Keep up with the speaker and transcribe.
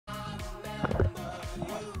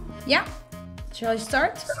Yeah. Shall I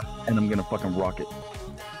start? And I'm gonna fucking rock it.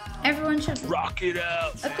 Everyone should. Rock it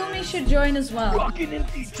out. Akumi should join as well. Rocking in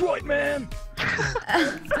Detroit, man.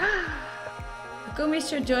 Akumi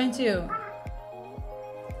should join too.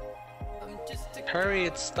 Hurry,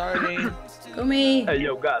 it's starting. Akumi. Hey,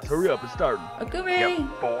 yo, guys, hurry up! It's starting. Akumi.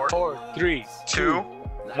 Yep. 4, 4, 3, 2,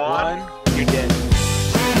 1. You're dead.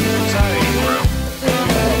 Sorry, bro.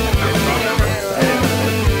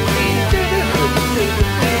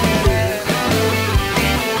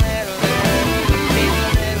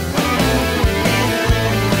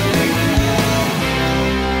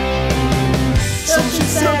 Don't you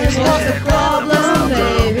say what's the problem,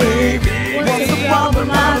 baby? What's the problem?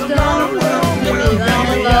 I don't know. Maybe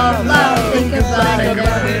love, think about it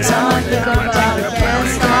every time I think about it. Can't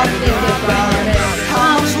stop thinking about it.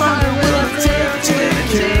 How much longer will it take to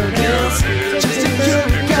cure this? Just to cure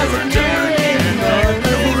because I can't ignore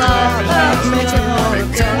this love. Makes me want to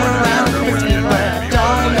turn around and kiss me, but I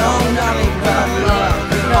don't know nothing about love.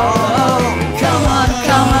 Oh, come on,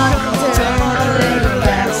 turn a little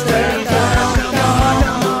faster.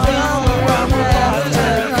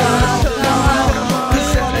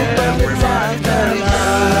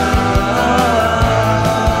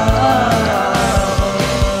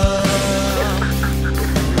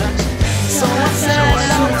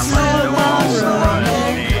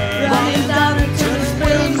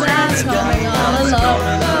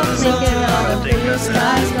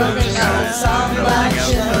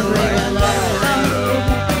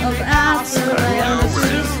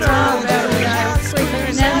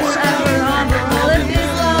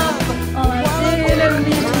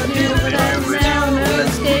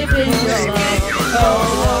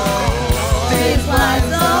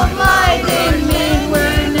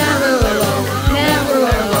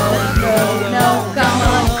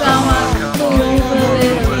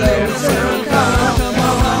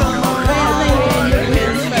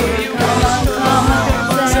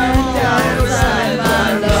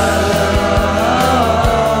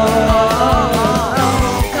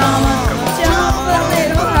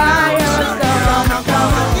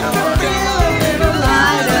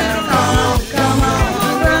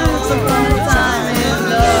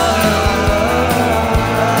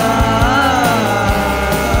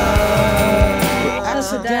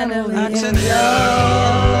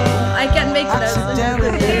 I can't make it.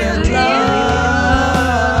 Accidentally in love.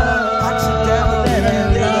 Accidentally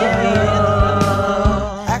in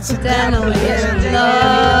love. Accidentally in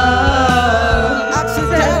love.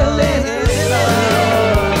 Accidentally in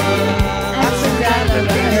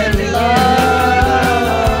love.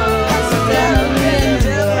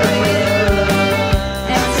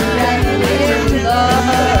 Accidentally in love.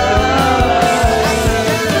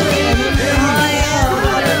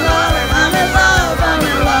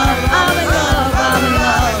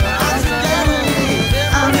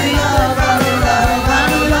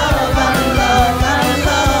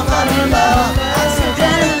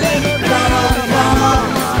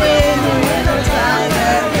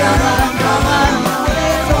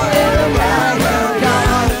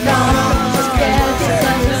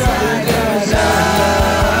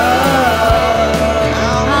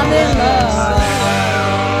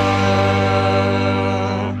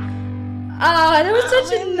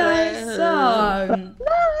 Such a nice song.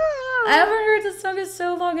 I haven't heard this song in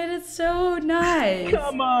so long and it's so nice.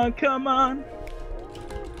 Come on.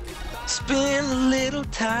 Spin a little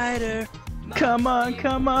tighter. Come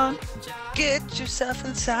on. Get yourself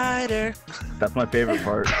inside her. That's my favorite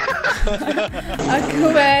part.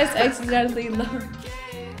 Akuma is accidentally low.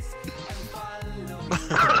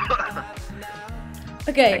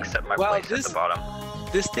 Okay. Except my Wow, place at the bottom.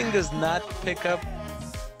 This thing does not pick up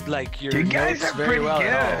like your You guys notes are very pretty well good.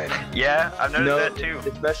 at all. Yeah, I've noticed that too.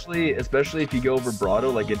 especially if you go vibrato,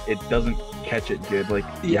 like it doesn't catch it good. Like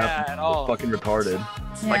you Yeah, have to at all. fucking retarded.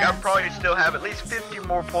 Like, Yeah. I'd probably still have at least 50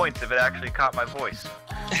 more points if it actually caught my voice.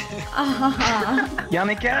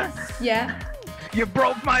 Yannicka, Yeah. you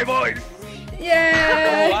broke my voice. Oh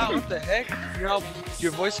Yeah. wow, what the heck?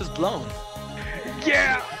 Your voice is blown.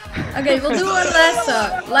 Yeah. Okay, we'll do one last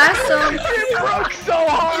song. Last song. It broke so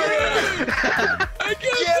hard. I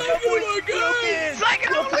can't sing it, I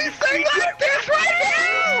can only sing like this right now!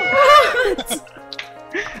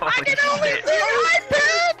 I can only sing high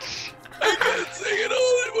pitch! I can't sing it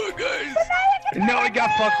all anymore, guys. No, it got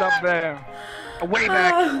fucked up there. Way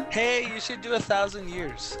back. Hey, you should do 1,000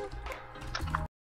 years.